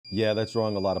Yeah, that's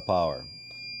drawing a lot of power.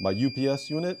 My UPS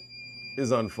unit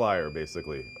is on fire,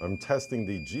 basically. I'm testing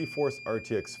the GeForce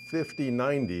RTX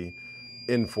 5090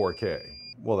 in 4K.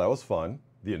 Well, that was fun.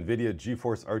 The Nvidia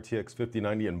GeForce RTX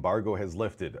 5090 embargo has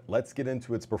lifted. Let's get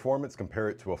into its performance, compare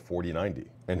it to a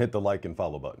 4090, and hit the like and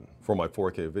follow button. For my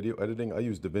 4K video editing, I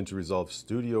use DaVinci Resolve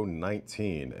Studio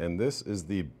 19, and this is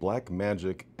the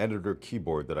Blackmagic editor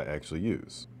keyboard that I actually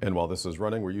use. And while this is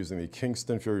running, we're using the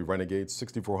Kingston Fury Renegade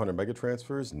 6400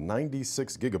 megatransfers,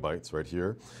 96 gigabytes right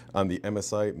here, on the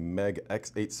MSI Meg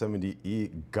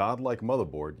X870E Godlike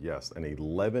motherboard, yes, an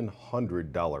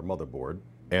 $1,100 motherboard,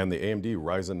 and the AMD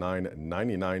Ryzen 9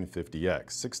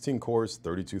 9950X, 16 cores,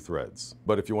 32 threads.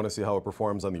 But if you want to see how it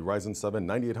performs on the Ryzen 7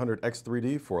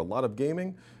 9800X3D for a lot of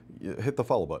gaming, hit the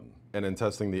follow button. And in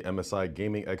testing the MSI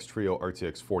Gaming X Trio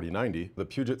RTX 4090, the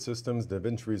Puget Systems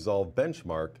DaVinci Resolve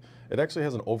benchmark, it actually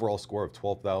has an overall score of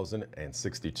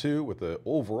 12,062 with an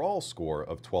overall score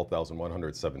of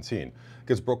 12,117. It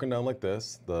gets broken down like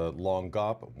this: the long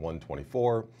GOP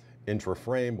 124,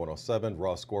 intra-frame 107,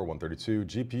 raw score 132,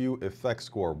 GPU effect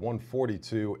score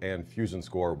 142, and fusion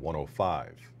score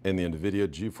 105. And the Nvidia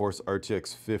GeForce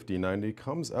RTX 5090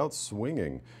 comes out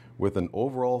swinging with an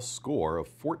overall score of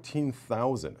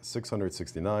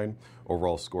 14,669,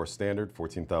 overall score standard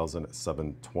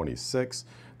 14,726.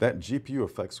 That GPU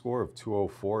effect score of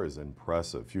 204 is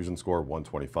impressive. Fusion score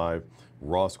 125,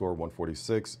 raw score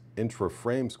 146,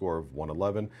 intra-frame score of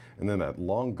 111, and then that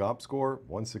long GOP score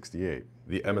 168.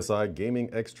 The MSI Gaming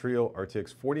X Trio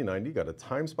RTX 4090 got a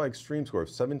Times by Extreme score of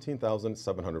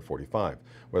 17,745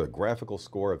 with a graphical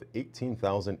score of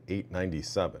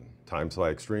 18,897. Times by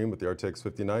Extreme with the RTX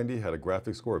 5090 had a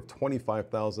graphics score of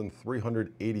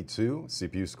 25,382,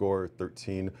 CPU score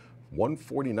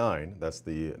 13,149, that's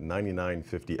the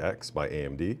 9950X by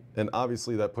AMD, and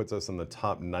obviously that puts us in the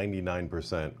top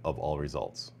 99% of all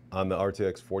results. On the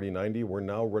RTX 4090, we're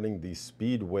now running the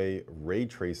Speedway ray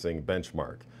tracing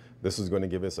benchmark. This is going to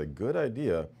give us a good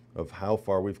idea of how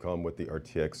far we've come with the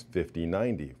RTX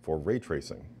 5090 for ray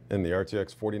tracing. And the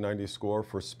RTX 4090 score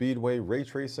for Speedway ray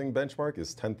tracing benchmark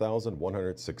is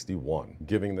 10,161,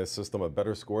 giving this system a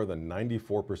better score than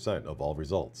 94% of all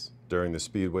results. During the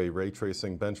Speedway ray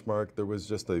tracing benchmark, there was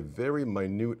just a very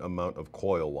minute amount of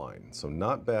coil whine, so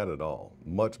not bad at all.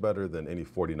 Much better than any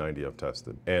 4090 I've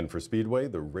tested. And for Speedway,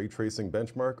 the ray tracing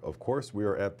benchmark, of course, we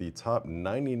are at the top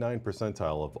 99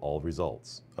 percentile of all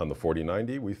results. On the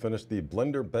 4090, we finished the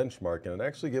Blender benchmark, and it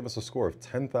actually gave us a score of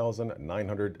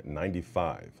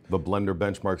 10,995. The Blender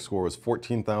benchmark score was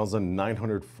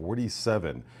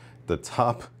 14,947, the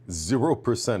top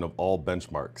 0% of all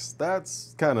benchmarks.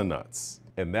 That's kind of nuts.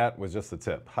 And that was just the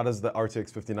tip. How does the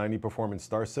RTX 5090 perform in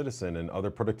Star Citizen and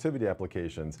other productivity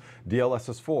applications,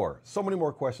 DLSS 4? So many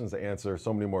more questions to answer,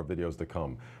 so many more videos to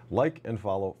come. Like and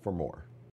follow for more.